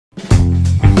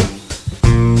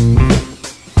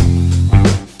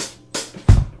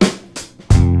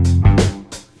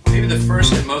the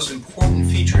first and most important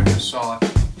feature of the saw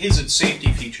is its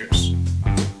safety features.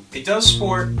 It does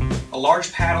sport a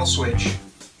large paddle switch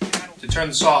to turn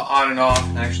the saw on and off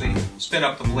and actually spin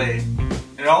up the blade.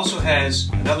 And it also has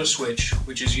another switch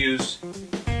which is used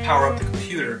to power up the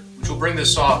computer, which will bring the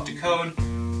saw up to code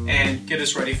and get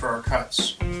us ready for our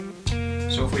cuts.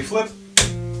 So if we flip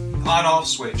on-off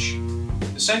switch,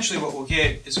 essentially what we'll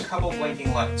get is a couple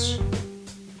blinking lights.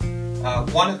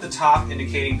 One at the top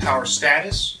indicating power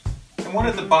status, and one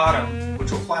at the bottom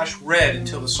which will flash red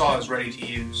until the saw is ready to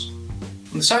use.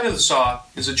 On the side of the saw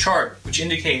is a chart which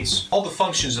indicates all the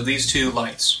functions of these two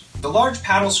lights. The large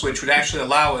paddle switch would actually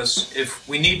allow us, if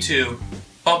we need to,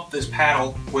 bump this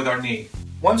paddle with our knee.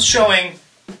 Once showing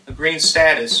a green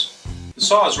status, the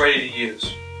saw is ready to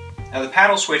use. Now the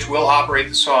paddle switch will operate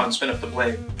the saw and spin up the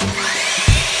blade.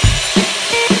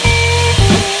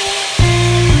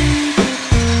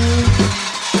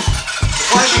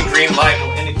 Green light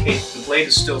will indicate the blade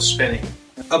is still spinning.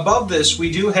 Above this,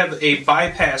 we do have a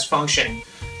bypass function,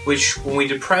 which when we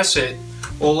depress it,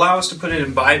 will allow us to put it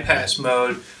in bypass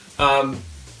mode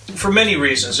for many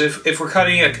reasons. If we're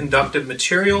cutting a conductive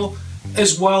material,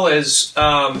 as well as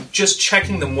just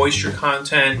checking the moisture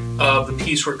content of the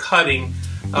piece we're cutting,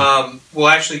 we'll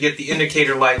actually get the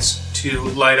indicator lights to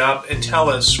light up and tell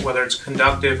us whether it's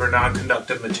conductive or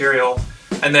non-conductive material,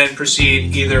 and then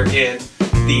proceed either in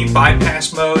the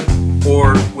bypass mode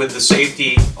or with the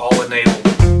safety all enabled.